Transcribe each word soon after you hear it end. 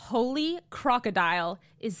holy crocodile,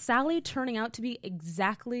 is Sally turning out to be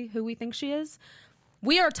exactly who we think she is?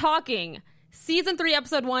 We are talking Season 3,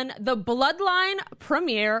 Episode 1, the Bloodline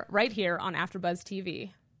premiere right here on AfterBuzz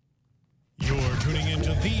TV. You're tuning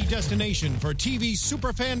into the destination for TV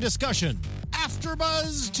superfan discussion,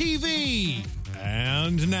 AfterBuzz TV.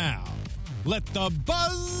 And now, let the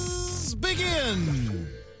buzz begin.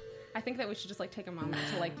 I think that we should just take a moment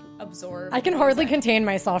to absorb. I can hardly contain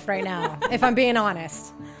myself right now, if I'm being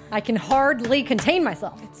honest. I can hardly contain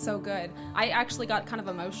myself. It's so good. I actually got kind of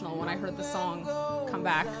emotional when I heard the song come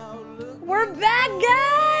back. We're back,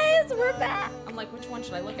 guys! We're back! I'm like, which one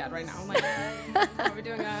should I look at right now? I'm like, are we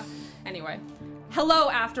doing a... Anyway. Hello,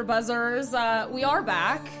 AfterBuzzers. We are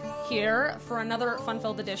back here for another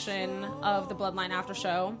fun-filled edition of the Bloodline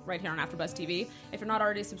AfterShow right here on AfterBuzz TV. If you're not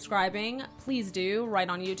already subscribing, please do. Right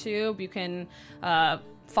on YouTube. You can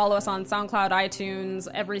follow us on SoundCloud, iTunes,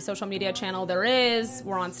 every social media channel there is.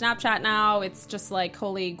 We're on Snapchat now. It's just like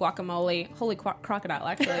holy guacamole. Holy crocodile,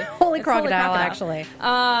 actually. Holy crocodile, actually.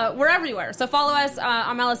 We're everywhere. So follow us.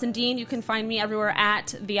 I'm Allison Dean. You can find me everywhere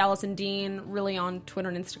at the Allison Dean, really on Twitter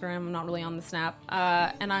and Instagram. I'm not really on the Snap.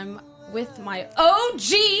 And I'm with my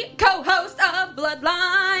OG co-host of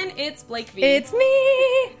Bloodline. It's Blake V. It's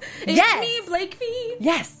me. It's me, Blake V.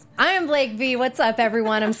 Yes. I am Blake V. What's up,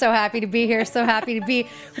 everyone? I'm so happy to be here. So happy to be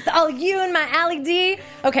with all you and my Allie D.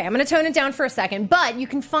 Okay, I'm going to tone it down for a second, but you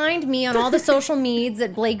can find me on all the social medias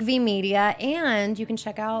at Blake V Media, and you can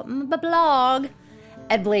check out my blog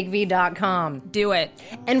at blakevcom. Do it.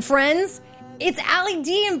 And friends, it's Allie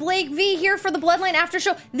D and Blake V here for the Bloodline After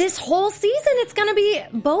Show. This whole season, it's going to be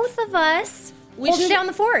both of us holding down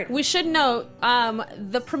the fort. We should note,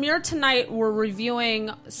 the premiere tonight we're reviewing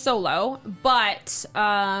solo, but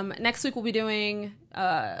next week we'll be doing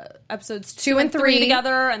episodes 2 and 3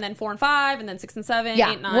 together, and then 4 and 5, and then 6 and 7, 8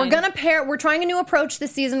 and 9. We're gonna pair. We're trying a new approach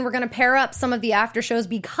this season. We're gonna pair up some of the after shows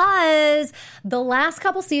because the last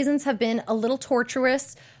couple seasons have been a little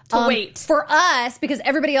torturous. Wait. For us, because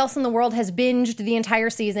everybody else in the world has binged the entire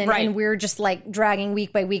season, right. And we're just dragging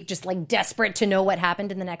week by week, just desperate to know what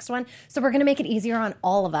happened in the next one. So we're going to make it easier on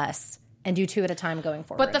all of us and do 2 at a time going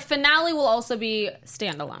forward. But the finale will also be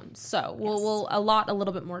standalone, so we'll allot a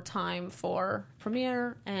little bit more time for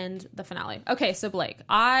premiere and the finale. Okay, so Blake,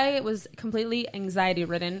 I was completely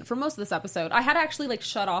anxiety-ridden for most of this episode. I had to actually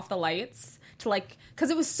shut off the lights to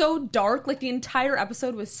because it was so dark. The entire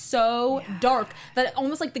episode was so dark that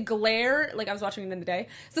almost the glare, I was watching it in the day,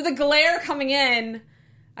 so the glare coming in,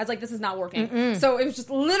 I was like, this is not working. Mm-mm. So it was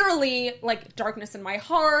just literally darkness in my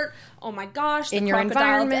heart. Oh my gosh, the in your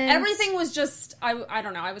environment, everything was just I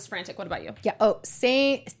don't know. I was frantic. What about you? Yeah. Oh,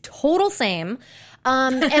 same. Total same.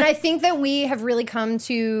 And I think that we have really come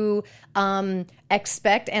to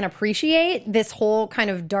expect and appreciate this whole kind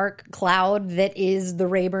of dark cloud that is the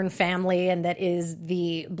Rayburn family and that is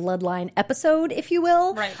the Bloodline episode, if you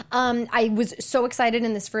will. Right. I was so excited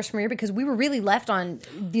in this first premiere because we were really left on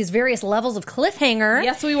these various levels of cliffhanger.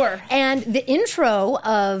 Yes, we were. And the intro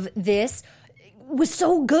of this was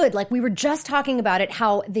so good. We were just talking about it,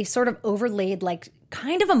 how they sort of overlaid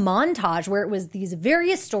kind of a montage where it was these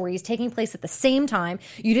various stories taking place at the same time.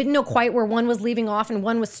 You didn't know quite where one was leaving off and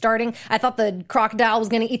one was starting. I thought the crocodile was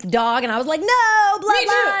going to eat the dog, and I was like, no,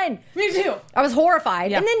 Bloodline! Me too. I was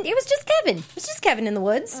horrified. Yeah. And then it was just Kevin. It was just Kevin in the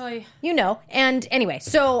woods. Oh, yeah. You know. And anyway,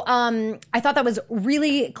 so I thought that was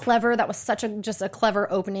really clever. That was such a clever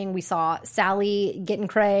opening. We saw Sally getting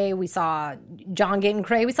cray. We saw John getting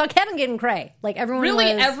cray. We saw Kevin getting cray.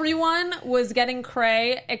 Everyone was getting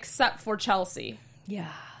cray except for Chelsea. Yeah.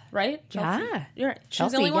 Right? Chelsea? Yeah. You're right. She's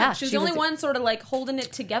Chelsea, the only one. yeah. She's the only one sort of holding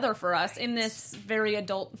it together for us in this very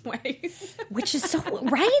adult way. Which is so,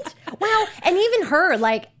 right? Well, and even her,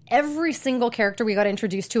 every single character we got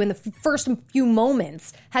introduced to in the first few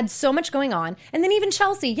moments had so much going on. And then even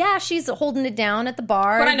Chelsea, yeah, she's holding it down at the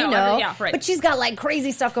bar. But I know. Yeah, right. But she's got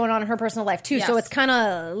crazy stuff going on in her personal life too. Yes. So it's kind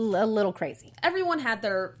of a little crazy. Everyone had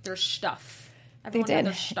their stuff. They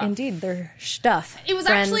did. Indeed, their stuff. It was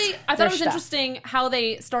actually, I thought it was interesting how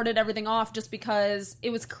they started everything off, just because it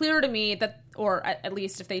was clear to me that, or at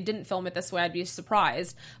least if they didn't film it this way, I'd be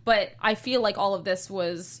surprised. But I feel like all of this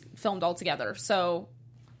was filmed all together. So,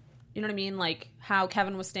 you know what I mean? How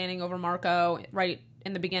Kevin was standing over Marco right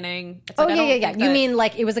in the beginning. It's yeah. You mean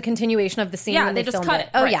it was a continuation of the scene when they just filmed cut it?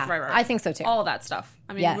 Oh, right, yeah. Right. I think so too. All of that stuff.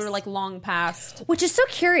 I mean, we were long past. Which is so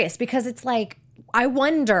curious because it's I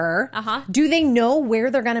wonder, do they know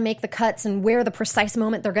where they're going to make the cuts and where the precise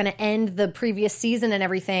moment they're going to end the previous season and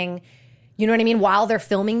everything? You know what I mean? While they're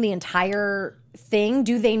filming the entire thing,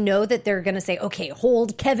 do they know that they're going to say, okay,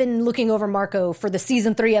 hold Kevin looking over Marco for the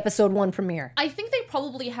season 3 episode 1 premiere? I think they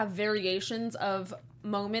probably have variations of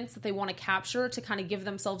moments that they want to capture to kind of give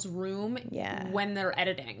themselves room when they're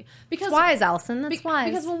editing. Because That's wise, Allison. That's wise.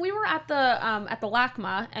 Because when we were at the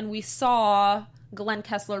LACMA and we saw Glenn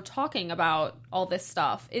Kessler talking about all this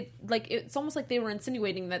stuff, it's almost like they were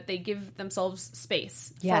insinuating that they give themselves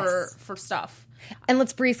space for stuff. And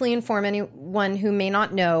let's briefly inform anyone who may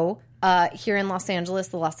not know, here in Los Angeles,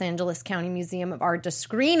 the Los Angeles County Museum of Art does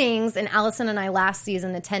screenings, and Allison and I last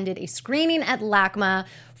season attended a screening at LACMA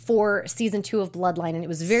for season 2 of Bloodline, and it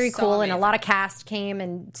was very cool, amazing. And a lot of cast came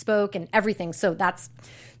and spoke and everything, so that's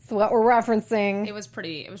what we're referencing. It was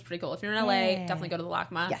pretty cool. If you're in LA, definitely go to the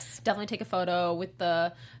LACMA. Yes. Definitely take a photo with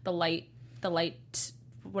the light,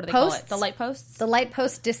 what do they call it? The light posts? The light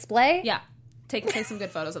post display? Yeah. Take some good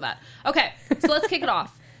photos of that. Okay, so let's kick it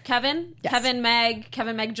off. Kevin? Yes. Kevin,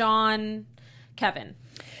 Meg, John, Kevin.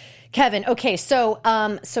 Okay, so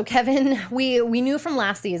Kevin, we knew from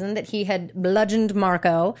last season that he had bludgeoned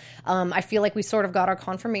Marco. I feel like we sort of got our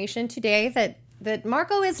confirmation today that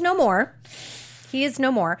Marco is no more. He is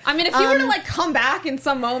no more. I mean, if he were to come back in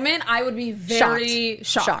some moment, I would be very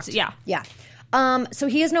shocked. Yeah. So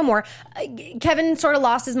he is no more. Kevin sort of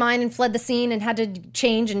lost his mind and fled the scene and had to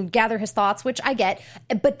change and gather his thoughts, which I get.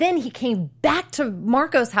 But then he came back to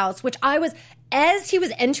Marco's house, which as he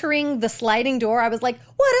was entering the sliding door, I was like,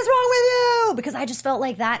 what is wrong with you? Because I just felt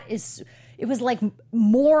like it was like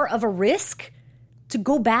more of a risk to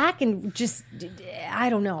go back and just, I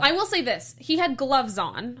don't know. I will say this. He had gloves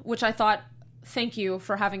on, which I thought, thank you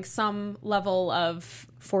for having some level of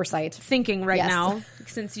foresight thinking right now,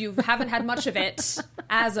 since you haven't had much of it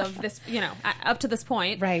as of this, up to this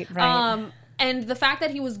point. Right. And the fact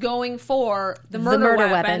that he was going for the murder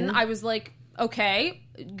weapon, I was like, okay,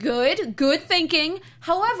 good thinking.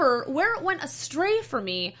 However, where it went astray for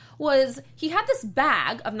me was he had this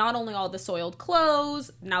bag of not only all the soiled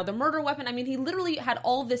clothes, now the murder weapon. I mean, he literally had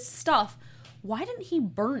all this stuff. Why didn't he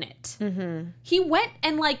burn it? Mm-hmm. He went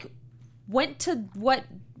and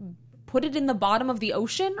put it in the bottom of the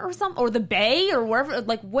ocean or something, or the bay or wherever.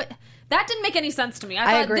 What? That didn't make any sense to me.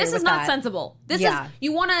 I thought, this is not sensible. This is,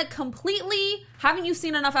 you want to completely, haven't you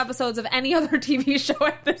seen enough episodes of any other TV show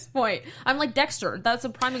at this point? I'm like Dexter. That's a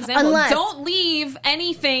prime example. Don't leave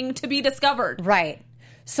anything to be discovered. Right.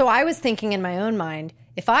 So I was thinking in my own mind,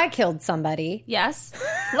 if I killed somebody. Yes.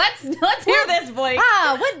 Let's hear this, Blake.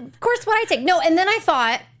 Of course, what I take. No, and then I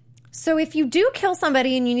thought, so if you do kill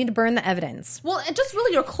somebody and you need to burn the evidence. Well, just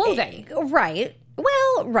really your clothing. Right.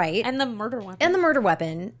 Well, right. And the murder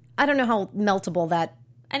weapon. I don't know how meltable that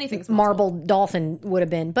anything's marble dolphin would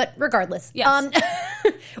have been, but regardless. Yes.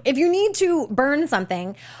 If you need to burn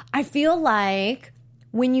something, I feel like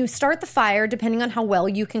when you start the fire, depending on how well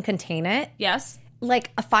you can contain it. Yes.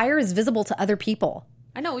 Like a fire is visible to other people.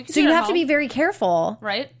 I know. So you have to be very careful.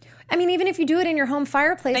 Right. I mean, even if you do it in your home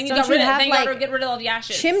fireplace, then you don't you have then you gotta get rid of all the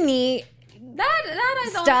ashes. Chimney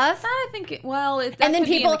stuff. I think. And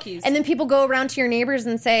then people go around to your neighbors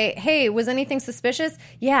and say, "Hey, was anything suspicious?"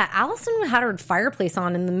 Yeah, Allison had her fireplace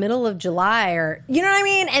on in the middle of July, or you know what I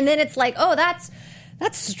mean. And then it's like, "Oh, that's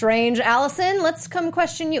strange, Allison. Let's come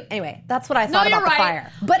question you." Anyway, that's what I thought about the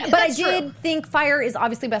fire. But I did think fire is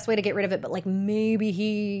obviously the best way to get rid of it. But maybe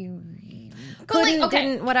he.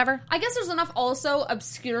 Didn't, whatever. I guess there's enough also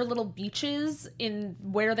obscure little beaches in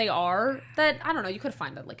where they are that, I don't know, you could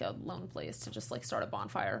find a lone place to just start a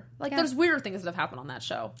bonfire. There's weird things that have happened on that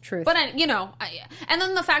show. Truth. But, and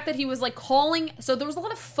then the fact that he was calling, so there was a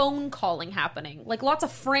lot of phone calling happening, lots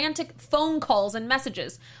of frantic phone calls and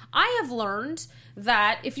messages. I have learned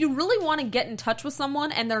that if you really want to get in touch with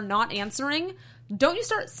someone and they're not answering, don't you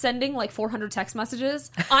start sending 400 text messages?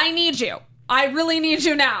 I need you. I really need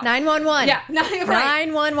you now. 911. Yeah, right.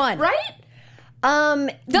 911. Right? If I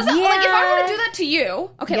were to do that to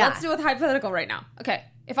you, okay, let's do a hypothetical right now. Okay,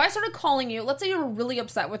 if I started calling you, let's say you were really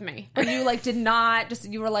upset with me, and you did not,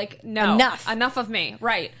 you were like, no, enough of me,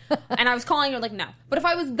 right? And I was calling you, like, no. But if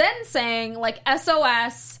I was then saying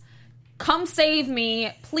SOS, come save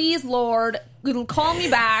me, please, Lord, call me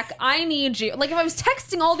back, I need you. If I was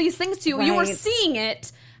texting all these things to you, you were seeing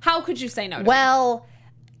it. How could you say no to me?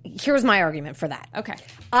 Here's my argument for that. Okay.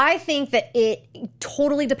 I think that it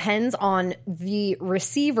totally depends on the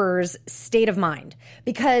receiver's state of mind.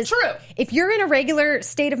 Because if you're in a regular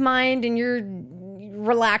state of mind and you're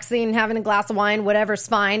relaxing, having a glass of wine, whatever's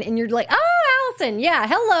fine, and you're like, oh, Allison, yeah,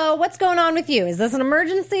 hello, what's going on with you? Is this an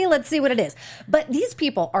emergency? Let's see what it is. But these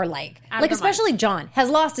people are especially John, has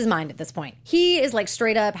lost his mind at this point. He is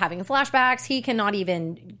straight up having flashbacks. He cannot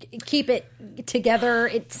even keep it together,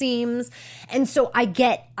 it seems. And so I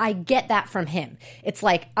get that from him. It's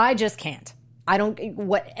I just can't.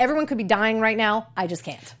 Everyone could be dying right now. I just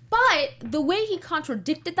can't. But the way he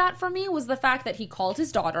contradicted that for me was the fact that he called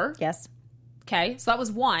his daughter. Yes. Okay, so that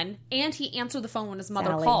was one. And he answered the phone when his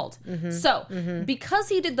mother Sally. called. So, because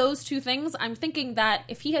he did those two things, I'm thinking that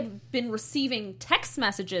if he had been receiving text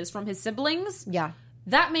messages from his siblings... Yeah.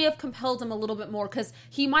 That may have compelled him a little bit more because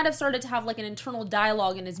he might have started to have like an internal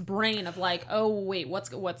dialogue in his brain of like, oh wait,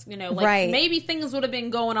 what's you know, like right. maybe things would have been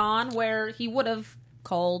going on where he would have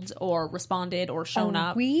called or responded or shown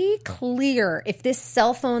up. Are we clear if this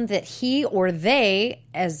cell phone that he or they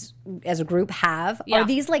as a group have are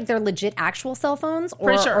these like their legit actual cell phones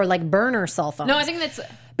or like burner cell phones? No, I think that's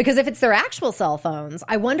because if it's their actual cell phones,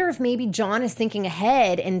 I wonder if maybe John is thinking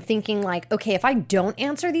ahead and thinking like, okay, if I don't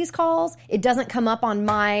answer these calls, it doesn't come up on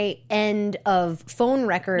my end of phone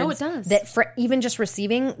records. No, it does. That for even just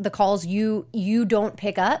receiving the calls you don't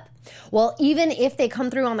pick up. Well, even if they come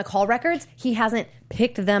through on the call records, he hasn't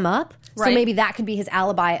picked them up. Right. So maybe that could be his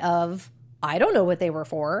alibi of, I don't know what they were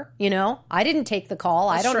for. You know, I didn't take the call.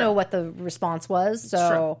 I don't know what the response was.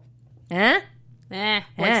 So,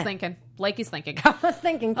 Blake's thinking. Blakey's thinking.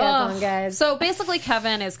 Thinking, Kevin, guys. So basically,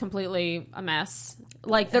 Kevin is completely a mess.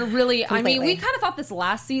 Like they're really. Completely. I mean, we kind of thought this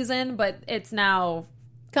last season, but it's now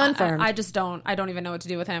confirmed. I just don't. I don't even know what to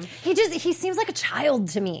do with him. He seems like a child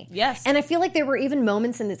to me. Yes, and I feel like there were even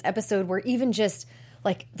moments in this episode where even just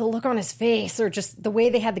like the look on his face or just the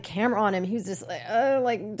way they had the camera on him, he was just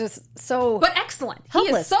like just so. But excellent.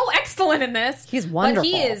 Helpless. He is so excellent in this. He's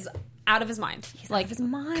wonderful. But he is out of his mind. He's like out of his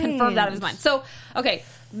mind. Confirmed out of his mind. So okay,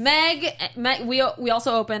 Meg. We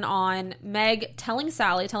also open on Meg telling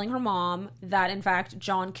her mom that in fact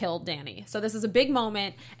John killed Danny. So this is a big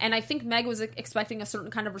moment, and I think Meg was expecting a certain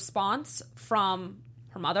kind of response from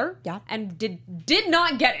her mother, and did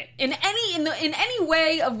not get it in any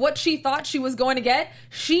way of what she thought she was going to get.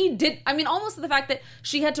 She did. I mean, almost the fact that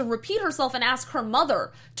she had to repeat herself and ask her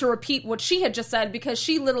mother to repeat what she had just said because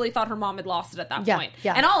she literally thought her mom had lost it at that point.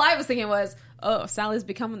 Yeah. And all I was thinking was, oh, Sally's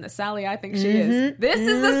becoming the Sally I think she is. This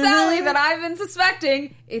is the Sally that I've been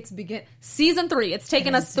suspecting. It's season 3. It's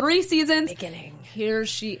taken us 3 seasons. Here's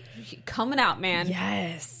she coming out, man.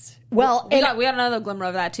 Yes. Well, we got another glimmer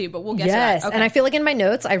of that too, but we'll get to that. Okay. And I feel like in my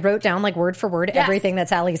notes, I wrote down like word for word everything that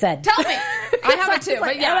Sally said. Tell me. I have it too,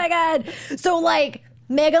 but yeah. Oh my God. So like,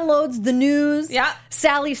 Megan loads the news. Yeah.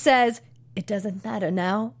 Sally says, it doesn't matter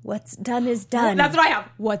now. What's done is done. That's what I have.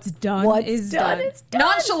 What's done is done.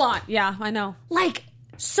 Nonchalant. Yeah, I know. Like,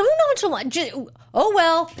 so nonchalant. Oh,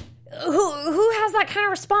 well. Who has that kind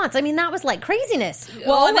of response? I mean, that was like craziness.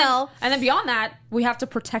 And then beyond that, we have to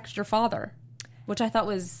protect your father. Which I thought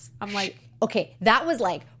was, I'm like... Okay, that was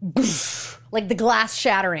like the glass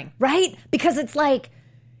shattering, right? Because it's like...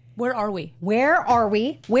 Where are we? Where are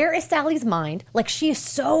we? Where is Sally's mind? Like, she is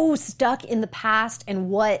so stuck in the past and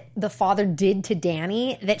what the father did to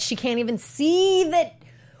Danny that she can't even see that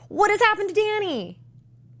what has happened to Danny.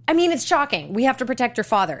 I mean, it's shocking. We have to protect her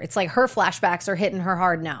father. It's like her flashbacks are hitting her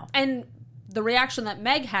hard now. And the reaction that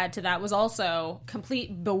Meg had to that was also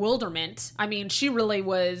complete bewilderment. I mean, she really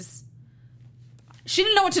was... She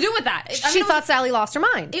didn't know what to do with that. She thought Sally lost her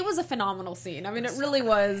mind. It was a phenomenal scene. I mean, it really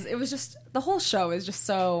was. It was just, the whole show is just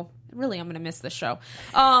so, really, I'm going to miss this show.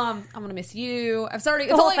 I'm going to miss you. It's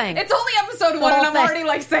only episode 1 and I'm already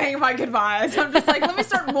like saying my goodbyes. I'm just like, let me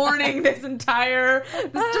start mourning this entire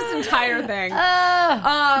thing.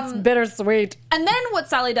 It's bittersweet. And then what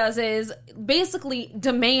Sally does is basically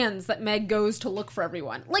demands that Meg goes to look for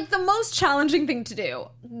everyone. Like, the most challenging thing to do.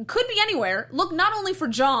 Could be anywhere. Look not only for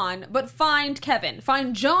John, but find Kevin.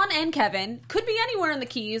 Find John and Kevin. Could be anywhere in the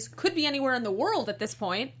Keys. Could be anywhere in the world at this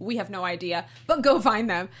point. We have no idea. But go find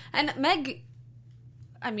them. And Meg,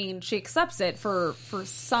 I mean, she accepts it for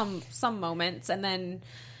some moments, and then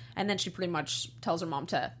she pretty much tells her mom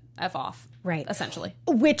to F off. Right. Essentially.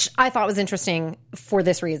 Which I thought was interesting for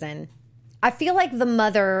this reason. I feel like the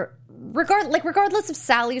mother, regardless of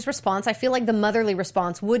Sally's response, I feel like the motherly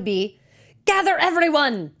response would be, gather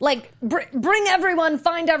everyone, like bring everyone,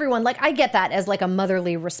 find everyone. Like, I get that as like a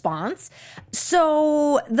motherly response.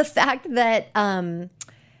 So the fact that, I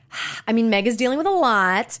mean, Meg is dealing with a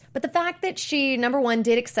lot, but the fact that she, number one,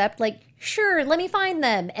 did accept, like, sure, let me find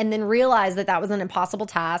them, and then realized that was an impossible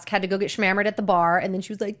task, had to go get schmammered at the bar, and then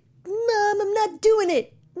she was like, Mom, I'm not doing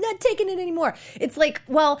it. I'm not taking it anymore. It's like,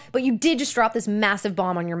 well, but you did just drop this massive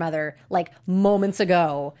bomb on your mother, like, moments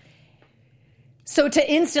ago. So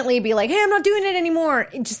to instantly be like, hey, I'm not doing it anymore,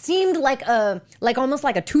 it just seemed like almost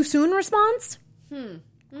like a too soon response.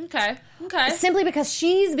 Okay. Simply because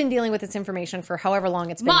she's been dealing with this information for however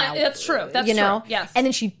long it's been now. That's true. That's true. Yes. And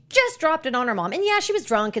then she just dropped it on her mom. And yeah, she was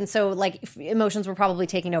drunk, and so like emotions were probably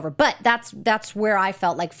taking over. But that's where I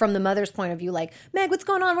felt like, from the mother's point of view, like, Meg, what's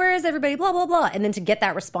going on? Where is everybody? Blah, blah, blah. And then to get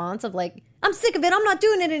that response of like, I'm sick of it. I'm not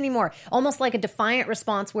doing it anymore. Almost like a defiant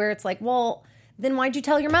response where it's like, well, then why'd you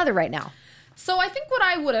tell your mother right now? So I think what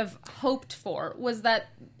I would have hoped for was that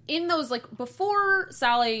in those, like, before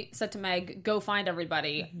Sally said to Meg, go find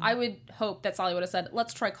everybody, I would hope that Sally would have said,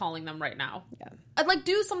 let's try calling them right now. Yeah. I'd like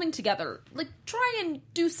do something together. Like, try and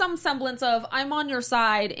do some semblance of, I'm on your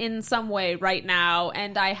side in some way right now,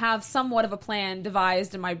 and I have somewhat of a plan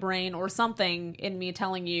devised in my brain or something in me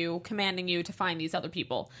telling you, commanding you to find these other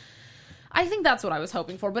people. I think that's what I was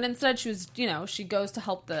hoping for. But instead she was, she goes to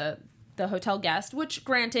help the hotel guest, which,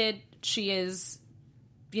 granted, she is,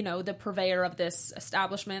 the purveyor of this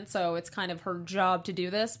establishment, so it's kind of her job to do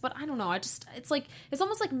this. But I don't know. It's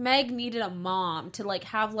almost like Meg needed a mom to, like,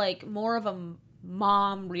 have, like, more of a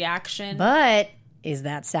mom reaction. But is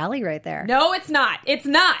that Sally right there? No, it's not. It's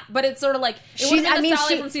not. But it's sort of like, it would have been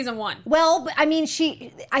Sally from season 1. Well, I mean,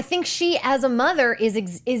 I think she, as a mother, is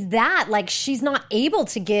that, like, she's not able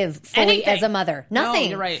to give fully as a mother. Nothing. No,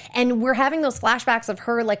 you're right. And we're having those flashbacks of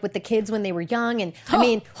her, like, with the kids when they were young. And,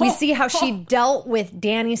 we see how she dealt with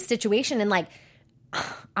Danny's situation, and, like,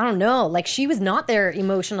 I don't know. Like, she was not there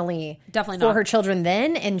emotionally for her children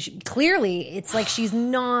then. And clearly, it's like she's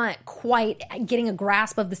not quite getting a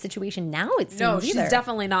grasp of the situation now, it seems. No, she's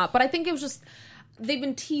definitely not. But I think it was just, they've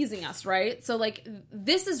been teasing us, right? So, like,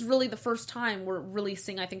 this is really the first time we're really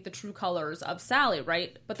seeing, I think, the true colors of Sally,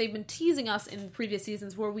 right? But they've been teasing us in previous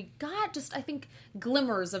seasons where we got just, I think,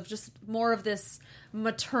 glimmers of just more of this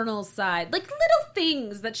maternal side. Like, little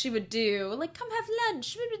things that she would do. Like, come have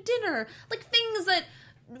lunch, maybe dinner. Like, things that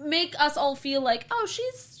make us all feel like, oh,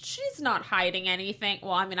 she's not hiding anything.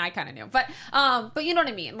 Well, I mean, I kind of knew. But you know what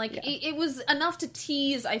I mean? Like, it was enough to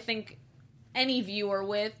tease, I think, any viewer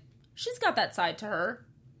with, she's got that side to her.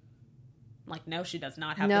 Like, no, she does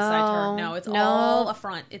not have this side to her. No, it's all a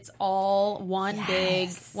front. It's all one big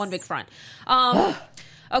front.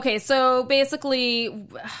 Okay, so basically,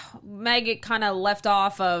 Meg kind of left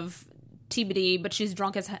off of TBD, but she's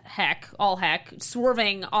drunk as heck,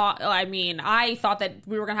 swerving. I mean, I thought that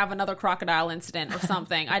we were going to have another crocodile incident or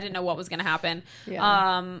something. I didn't know what was going to happen.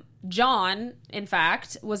 Yeah. John, in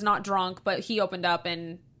fact, was not drunk, but he opened up,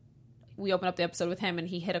 and we opened up the episode with him, and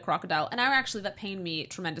he hit a crocodile. And that pained me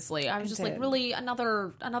tremendously. I was just like, really?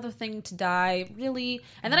 Another thing to die? Really?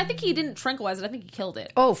 And then I think he didn't tranquilize it. I think he killed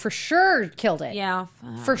it. Oh, for sure killed it. Yeah.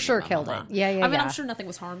 For sure killed it. Yeah. I mean, I'm sure nothing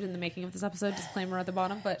was harmed in the making of this episode. Disclaimer at the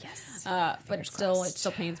bottom. But but still, it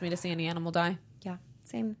still pains me to see any animal die. Yeah.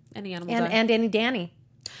 Same. Any animal die. And any Danny.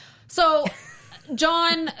 So...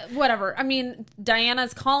 John, whatever. I mean,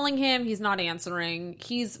 Diana's calling him. He's not answering.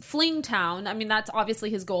 He's fleeing town. I mean, that's obviously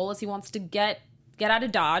his goal, is he wants to get out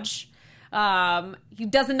of Dodge. He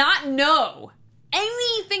does not know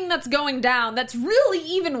anything that's going down that's really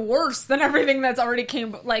even worse than everything that's already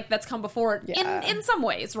that's come before it in some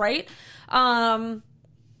ways, right?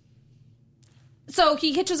 So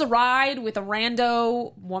he hitches a ride with a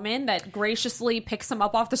rando woman that graciously picks him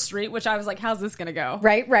up off the street, which I was like, how's this going to go?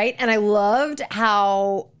 Right. And I loved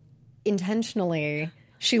how intentionally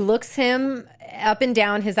she looks him up and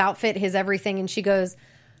down, his outfit, his everything, and she goes,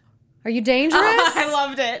 are you dangerous? I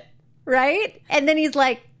loved it. Right? And then he's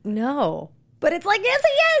like, no. But it's like, yes,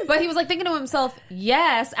 he is. But he was like thinking to himself,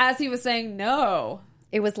 yes, as he was saying no.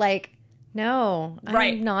 It was like, no,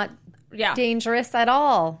 I'm not dangerous at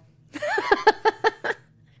all.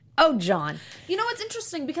 Oh, John. You know, it's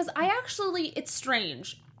interesting because it's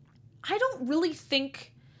strange. I don't really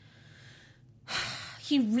think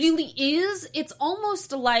he really is. It's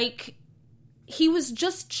almost like he was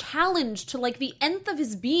just challenged to, like, the nth of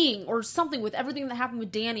his being or something with everything that happened with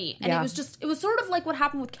Danny. And it was sort of like what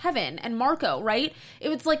happened with Kevin and Marco, right? It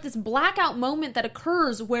was like this blackout moment that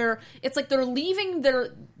occurs where it's like they're leaving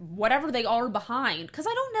their whatever they are behind. Because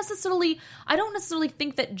I don't necessarily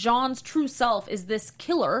think that John's true self is this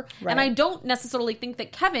killer. Right. And I don't necessarily think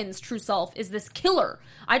that Kevin's true self is this killer.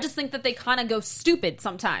 I just think that they kind of go stupid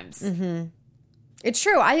sometimes. Mm-hmm. It's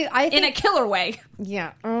true. I think, in a killer way.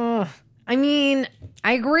 Yeah. I mean,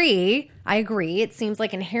 I agree. It seems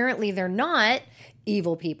like inherently they're not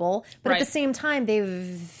evil people, but at the same time,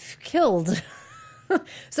 they've killed.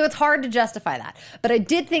 So it's hard to justify that. But I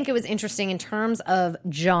did think it was interesting in terms of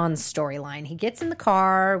John's storyline. He gets in the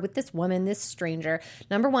car with this woman, this stranger.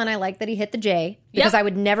 Number one, I like that he hit the J, because I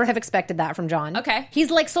would never have expected that from John. Okay. He's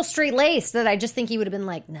like so straight-laced that I just think he would have been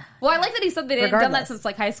like, nah. Well, I like that he said they hadn't done that since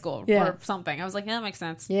like high school or something. I was like, yeah, that makes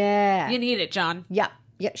sense. Yeah. You need it, John. Yeah.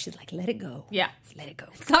 Yeah, she's like, let it go. Yeah. Let it go.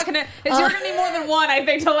 It's not gonna, you're gonna need more than one, I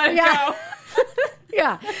think, to let it go.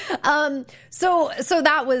 Yeah. So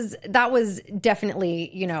that was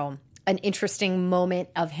definitely, you know, an interesting moment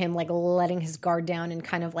of him like letting his guard down and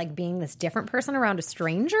kind of like being this different person around a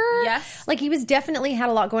stranger. Yes. Like he was definitely had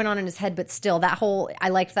a lot going on in his head, but still I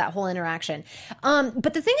liked that whole interaction.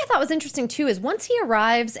 But the thing I thought was interesting too is once he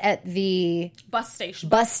arrives at the Bus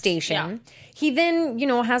station, yeah. He then, you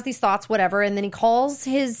know, has these thoughts, whatever, and then he calls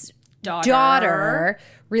his daughter,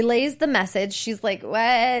 relays the message. She's like,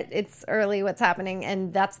 what? It's early. What's happening?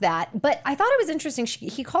 And that's that. But I thought it was interesting.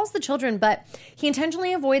 He calls the children, but he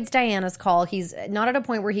intentionally avoids Diana's call. He's not at a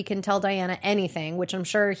point where he can tell Diana anything, which I'm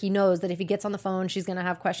sure he knows that if he gets on the phone, she's going to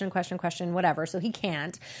have question, whatever. So he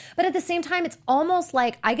can't. But at the same time, it's almost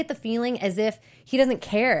like I get the feeling as if he doesn't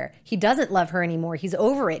care. He doesn't love her anymore. He's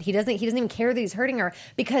over it. He doesn't even care that he's hurting her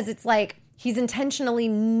because it's like he's intentionally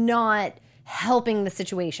not helping the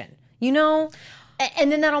situation. You know?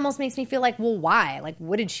 And then that almost makes me feel like, well, why? Like,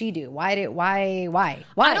 what did she do? Why?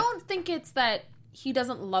 I don't think it's that he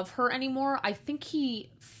doesn't love her anymore. I think he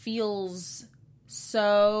feels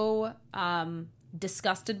so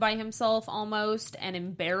disgusted by himself almost and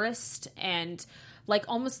embarrassed and like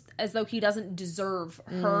almost as though he doesn't deserve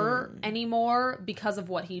her anymore because of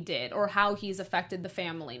what he did or how he's affected the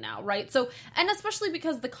family now, right? So, and especially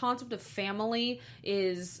because the concept of family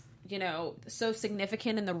is, you know, so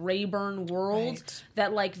significant in the Rayburn world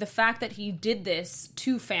that, like, the fact that he did this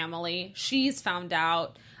to family, she's found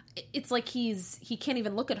out, it's like he can't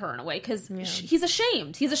even look at her in a way because he's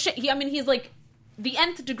ashamed. He's like the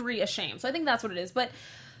nth degree ashamed. So I think that's what it is. But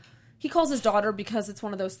he calls his daughter because it's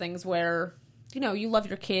one of those things where, you know, you love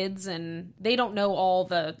your kids and they don't know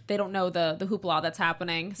the hoopla that's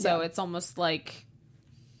happening. So it's almost like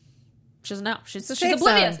she doesn't know. She's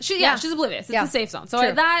oblivious. She's oblivious. It's a safe zone. So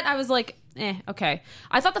I was like, okay.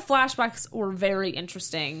 I thought the flashbacks were very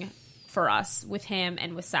interesting for us with him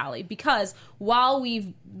and with Sally because while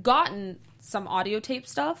we've gotten some audio tape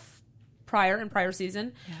stuff in prior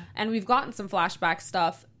season and we've gotten some flashback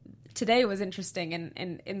stuff, today was interesting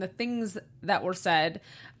and in the things that were said.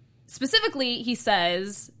 Specifically, he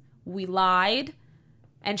says, we lied.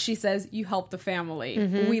 And she says, you helped the family.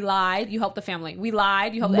 Mm-hmm. We lied. You helped the family. We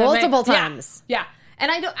lied. You helped multiple times. Yeah.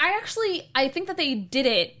 And I think that they did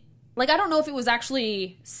it. Like, I don't know if it was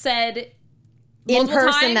actually said in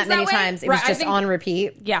person that many times. It was just on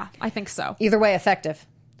repeat. Yeah, I think so. Either way, effective.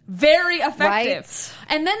 Very effective. Right?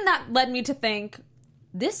 And then that led me to think,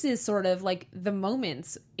 this is sort of like the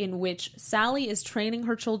moments in which Sally is training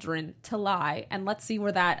her children to lie. And let's see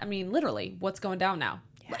where literally, what's going down now?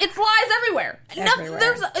 It's lies everywhere.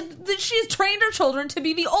 She's trained her children to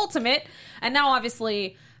be the ultimate. And now,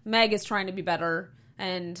 obviously, Meg is trying to be better.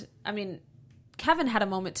 And, Kevin had a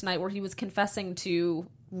moment tonight where he was confessing to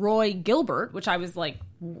Roy Gilbert, which I was like,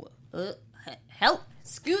 help.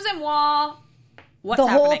 Excusez-moi. What's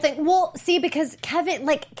happening? Whole thing. Well, see, because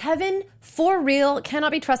Kevin, for real,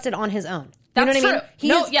 cannot be trusted on his own. You know what I mean?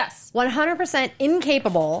 He's 100%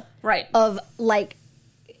 incapable of,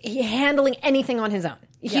 handling anything on his own.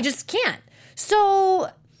 He just can't. So,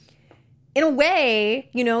 in a way,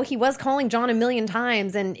 he was calling John a million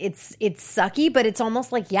times, and it's sucky, but it's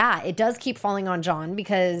almost like, it does keep falling on John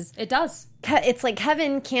because... It does. It's like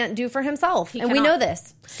Kevin can't do for himself, and we know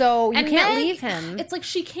this. So, you can't leave him. It's like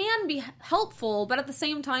she can be helpful, but at the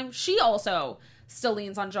same time, she also still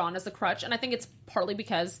leans on John as a crutch, and I think it's partly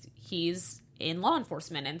because he's in law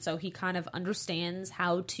enforcement, and so he kind of understands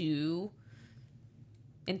how to...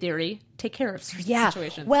 in theory, take care of certain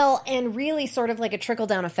situations. Well, and really sort of like a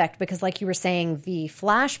trickle-down effect because like you were saying, the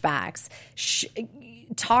flashbacks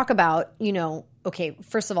talk about, okay,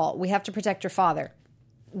 first of all, we have to protect your father,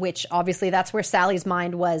 which obviously that's where Sally's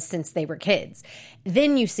mind was since they were kids.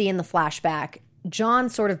 Then you see in the flashback, John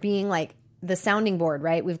sort of being like the sounding board,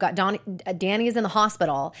 right? We've got Danny is in the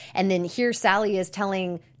hospital, and then here Sally is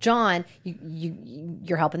telling John,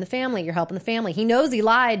 you're helping the family, you're helping the family. He knows he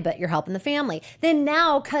lied, but you're helping the family. Then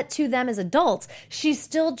now, cut to them as adults, she's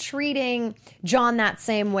still treating John that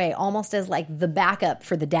same way, almost as like the backup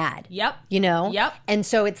for the dad. Yep. Yep. And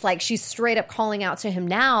so it's like she's straight up calling out to him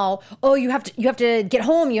now, oh, you have to get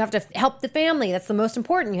home, you have to help the family. That's the most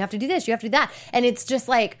important. You have to do this, you have to do that. And it's just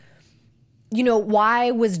like,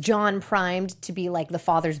 why was John primed to be like the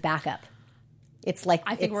father's backup? It's like...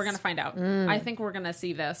 I think we're going to find out. I think we're going to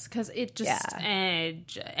see this because it just...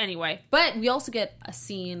 anyway. But we also get a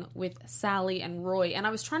scene with Sally and Roy, and I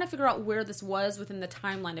was trying to figure out where this was within the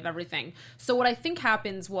timeline of everything. So what I think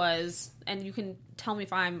happens was, and you can tell me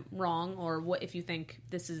if I'm wrong or what if you think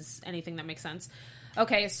this is anything that makes sense.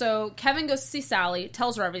 Okay, so Kevin goes to see Sally,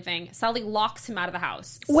 tells her everything. Sally locks him out of the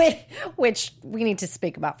house. Which we need to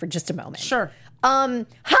speak about for just a moment. Sure.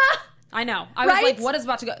 Ha! I know. I was like, what is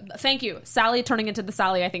about to go? Thank you. Sally turning into the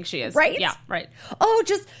Sally I think she is. Right? Yeah, right. Oh,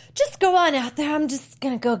 just go on out there. I'm just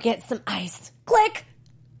going to go get some ice. Click.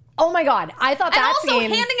 Oh my God. I thought that and also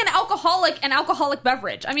scene... handing an alcoholic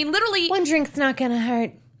beverage. I mean, literally... One drink's not going to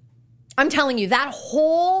hurt. I'm telling you, that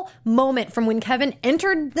whole moment from when Kevin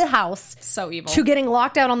entered the house... So evil. ...to getting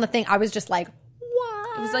locked out on the thing, I was just like,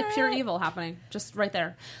 what? It was like pure evil happening, just right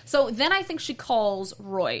there. So then I think she calls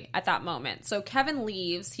Roy at that moment. So Kevin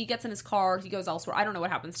leaves. He gets in his car. He goes elsewhere. I don't know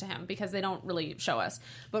what happens to him because they don't really show us.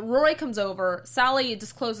 But Roy comes over. Sally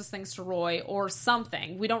discloses things to Roy or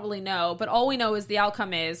something. We don't really know. But all we know is the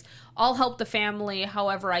outcome is, I'll help the family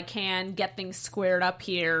however I can, get things squared up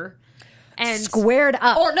here. And squared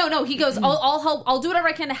up. Or no, he goes, I'll help. I'll do whatever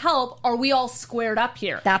I can to help. Are we all squared up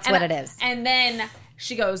here? That's what it is. And then...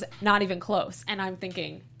 she goes, not even close. And I'm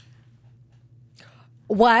thinking...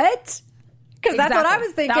 what? Because that's what I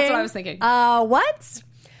was thinking. That's what I was thinking. What?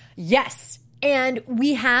 Yes. And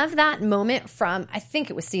we have that moment from, I think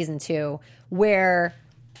it was season 2, where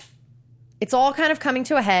it's all kind of coming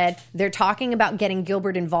to a head. They're talking about getting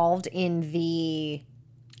Gilbert involved in the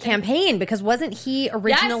campaign because wasn't he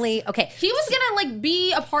originally... Yes. Okay. He was going to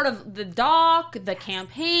be a part of the doc, the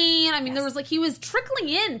campaign. I mean, there was he was trickling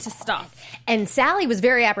into stuff. And Sally was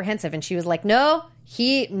very apprehensive and she was like, nope,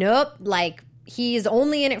 he's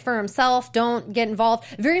only in it for himself. Don't get involved.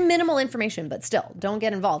 Very minimal information, but still, don't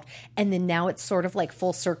get involved. And then now it's sort of like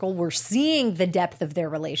full circle. We're seeing the depth of their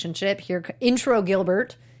relationship. Here, intro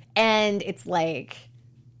Gilbert. And it's like,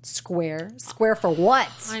 square for what?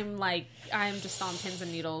 I'm just on pins and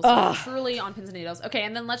needles. I'm truly on pins and needles. Okay,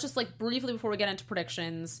 and then let's just briefly before we get into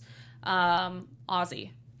predictions,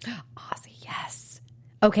 Ozzy, yes.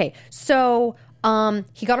 Okay, so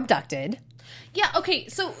he got abducted. Yeah. Okay.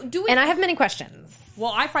 So do we? And I have many questions.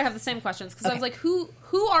 Well, I probably have the same questions because I was like, who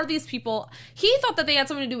are these people? He thought that they had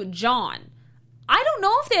something to do with John. I don't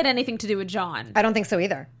know if they had anything to do with John. I don't think so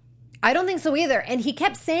either. And he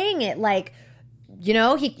kept saying it like, you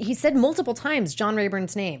know, he said multiple times John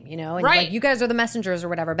Rayburn's name, you know, and right. like, you guys are the messengers or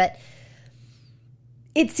whatever, but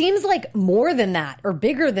it seems like more than that or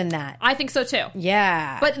bigger than that. I think so too.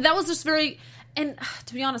 Yeah. But that was just very, and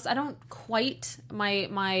to be honest, I don't quite,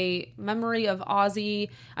 my memory of Ozzy,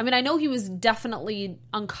 I mean, I know he was definitely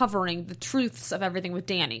uncovering the truths of everything with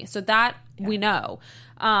Danny, so that we know.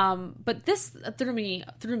 But this threw me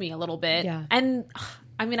a little bit. Yeah. And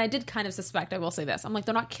I mean, I did kind of suspect, I will say this. I'm like,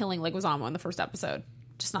 they're not killing Leguizamo in the first episode.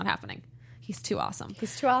 Just not happening. He's too awesome.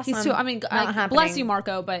 I mean, bless you,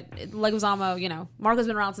 Marco, but Leguizamo, you know, Marco's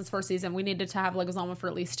been around since first season. We needed to have Leguizamo for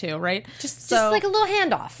at least 2, right? Just like a little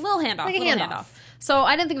handoff. Like a handoff. So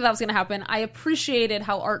I didn't think that was going to happen. I appreciated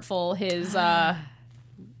how artful his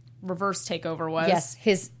reverse takeover was. Yes,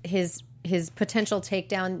 his potential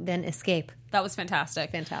takedown, then escape. That was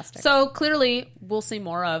fantastic. So clearly, we'll see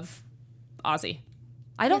more of Ozzy.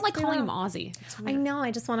 I don't like calling him Ozzy. I know.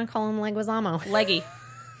 I just want to call him Leguizamo. Leggy.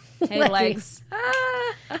 Hey, Legs.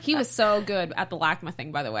 He was so good at the LACMA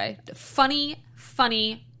thing, by the way. Funny,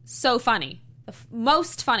 so funny.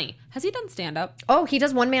 Most funny. Has he done stand-up? Oh, he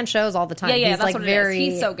does one-man shows all the time. Yeah, he's that's what it is.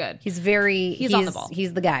 He's so good. He's on the ball.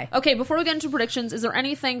 He's the guy. Okay, before we get into predictions, is there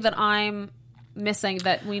anything that I'm missing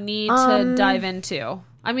that we need to dive into?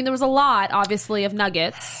 I mean, there was a lot, obviously, of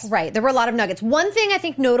nuggets. Right. There were a lot of nuggets. One thing I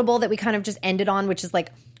think notable that we kind of just ended on, which is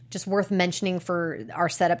like just worth mentioning for our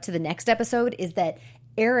setup to the next episode, is that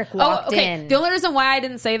Eric walked in. The only reason why I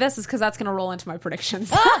didn't say this is because that's going to roll into my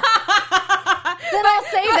predictions. Then I'll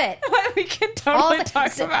save it. We can totally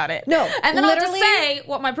talk about it. No. And then I'll just say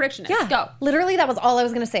what my prediction is. Yeah. Go. Literally, that was all I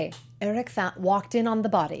was going to say. Eric walked in on the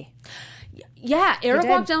body. Yeah, Eric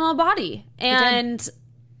walked in on the body. And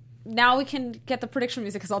now we can get the prediction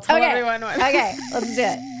music because I'll tell everyone what. Okay, let's do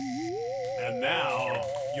it. And now,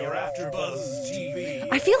 your AfterBuzz TV.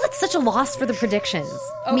 I feel it's such a loss for the predictions.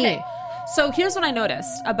 Okay. Me. So here's what I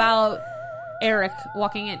noticed about Eric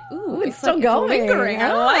walking in. Ooh, it's still going. It's lingering.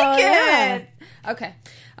 I like yeah. it. Okay.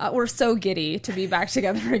 We're so giddy to be back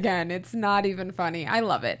together again. It's not even funny. I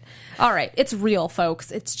love it. All right. It's real,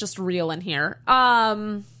 folks. It's just real in here.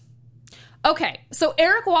 Okay. So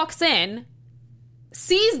Eric walks in,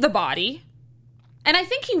 sees the body, and I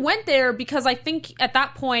think he went there because I think at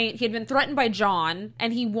that point he had been threatened by John,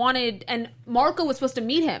 and and Marco was supposed to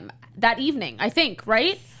meet him that evening, I think,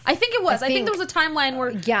 right? I think it was. I think there was a timeline where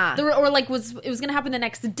it was going to happen the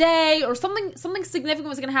next day, or something significant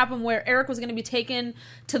was going to happen where Eric was going to be taken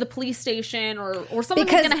to the police station, or something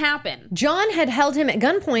was going to happen. John had held him at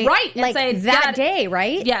gunpoint, right? Like that day,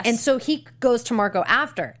 right? Yes. And so he goes to Marco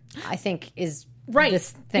after. I think is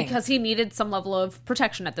this thing because he needed some level of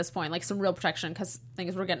protection at this point, like some real protection, because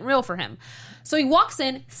things were getting real for him. So he walks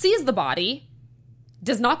in, sees the body,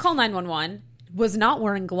 does not call 911, was not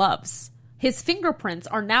wearing gloves. His fingerprints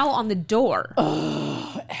are now on the door.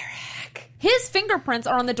 Oh, Eric. His fingerprints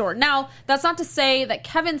are on the door. Now, that's not to say that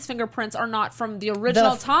Kevin's fingerprints are not from the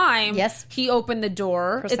original time he opened the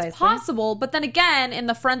door. Precisely. It's possible, but then again, in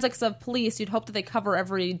the forensics of police, you'd hope that they cover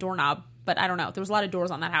every doorknob. But I don't know. There was a lot of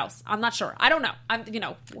doors on that house. I'm not sure. I don't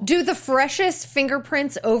know. Do the freshest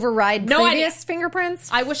fingerprints override previous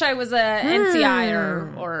fingerprints? I wish I was a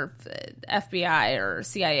NCI or FBI or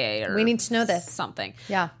CIA or... We need to know this. Something.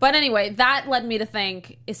 Yeah. But anyway, that led me to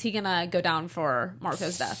think, is he going to go down for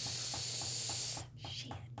Marco's death?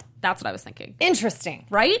 Shit. That's what I was thinking. Interesting.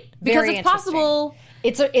 Right? Because it's possible...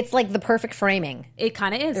 It's like the perfect framing. It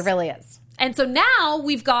kind of is. It really is. And so now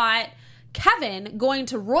we've got... Kevin going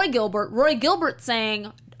to Roy Gilbert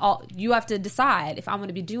saying, you have to decide if I'm going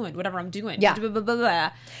to be doing whatever I'm doing. Yeah. Blah, blah, blah,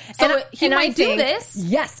 blah. So he might do this.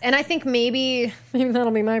 Yes. And I think maybe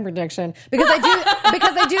that'll be my prediction. Because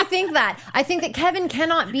I do think that. I think that Kevin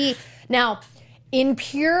cannot be... Now, in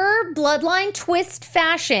pure Bloodline twist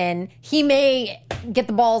fashion, he may get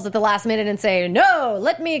the balls at the last minute and say, no,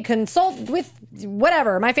 let me consult with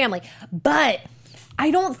whatever, my family. But... I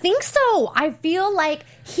don't think so. I feel like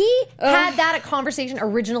he had that conversation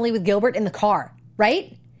originally with Gilbert in the car,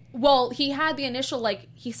 right? Well, he had the initial,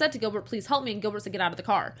 he said to Gilbert, please help me, and Gilbert said, get out of the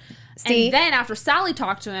car. See? And then after Sally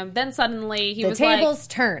talked to him, then suddenly he was like... The tables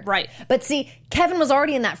turned. Right. But see, Kevin was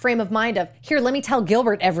already in that frame of mind of, here, let me tell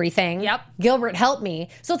Gilbert everything. Yep. Gilbert, help me.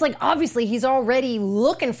 So it's like, obviously, he's already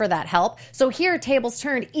looking for that help. So here, tables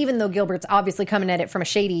turned, even though Gilbert's obviously coming at it from a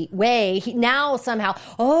shady way, he now somehow,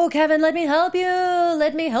 Kevin, let me help you.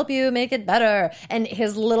 Let me help you make it better. And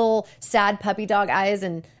his little sad puppy dog eyes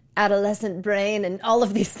and... adolescent brain and all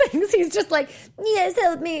of these things. He's just like, yes,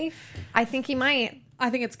 help me. I think he might. I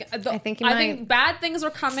think he might. I think bad things are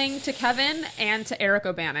coming to Kevin and to Eric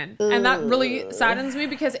O'Bannon. Ooh. And that really saddens me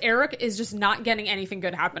because Eric is just not getting anything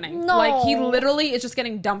good happening. No. He literally is just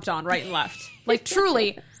getting dumped on right and left.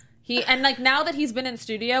 Truly. Now that he's been in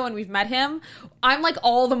studio and we've met him, I'm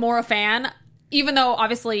all the more a fan. Even though,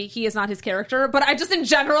 obviously, he is not his character. But I just, in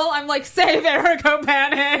general, I'm save Eric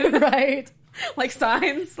O'Bannon. Right.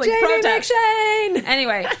 Signs, Jamie protest. McShane!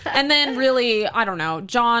 Anyway, and then really, I don't know,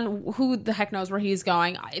 John, who the heck knows where he's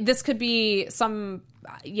going. This could be some,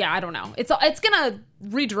 I don't know. It's gonna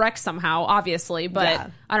redirect somehow, obviously,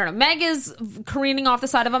 but I don't know. Meg is careening off the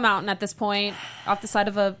side of a mountain at this point, off the side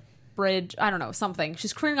of a bridge. I don't know, something.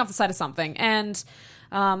 She's careening off the side of something, and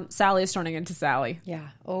Sally is turning into Sally. Yeah.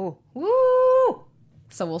 Oh. Woo!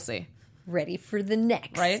 So we'll see. Ready for the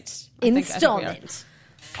next installment.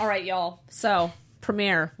 All right, y'all. So,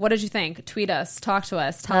 premiere, what did you think? Tweet us, talk to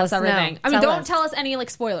us, tell us everything. Don't tell us any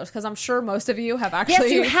spoilers, because I'm sure most of you have actually...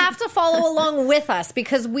 Yes, you have to follow along with us,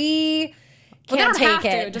 because we can't take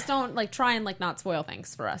it. Just don't try and not spoil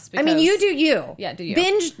things for us. Because, you do you. Yeah, do you.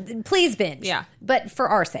 Binge, please binge. Yeah. But for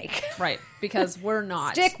our sake. Right, because we're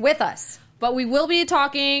not. Stick with us. But we will be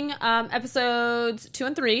talking episodes 2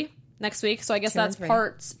 and 3 next week, so I guess that's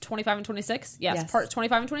parts 25 and 26. Yes, parts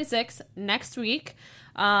 25 and 26 next week.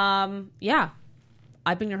 I've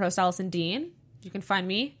been your host, Allison Dean. You can find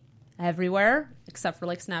me everywhere except for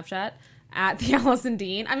Snapchat at the Allison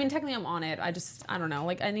Dean. I mean, technically I'm on it. I don't know.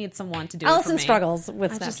 I need someone to do Allison it for me. struggles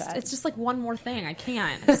with Snapchat. It's just one more thing. I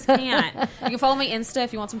can't. I just can't. You can follow my Insta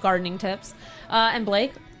if you want some gardening tips. And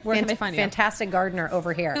Blake, where can they find you? Fantastic gardener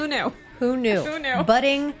over here. Who knew? Who knew?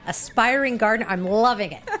 Budding, aspiring gardener. I'm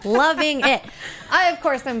loving it. Loving it. Of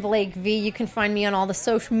course, I'm Blake V. You can find me on all the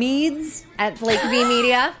social medias at Blake V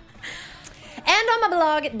Media. And on my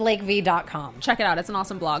blog at blakev.com. Check it out. It's an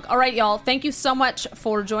awesome blog. All right, y'all. Thank you so much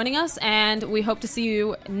for joining us, and we hope to see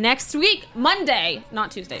you next week. Monday,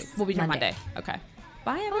 not Tuesday. We'll be here Monday. Okay.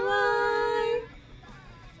 Bye, everyone. Bye.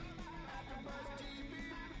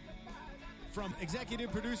 From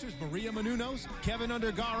executive producers Maria Menounos, Kevin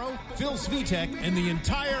Undergaro, Phil Svitek, and the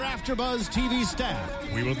entire AfterBuzz TV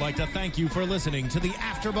staff, we would like to thank you for listening to the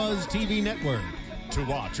AfterBuzz TV network. To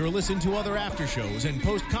watch or listen to other after shows and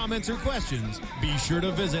post comments or questions, be sure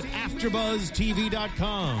to visit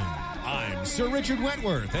AfterBuzzTV.com. I'm Sir Richard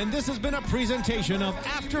Wentworth, and this has been a presentation of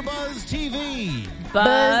AfterBuzz TV.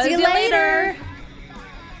 Buzz you later.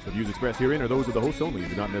 The views expressed herein are those of the hosts only and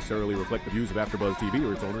do not necessarily reflect the views of AfterBuzz TV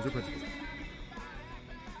or its owners or principals.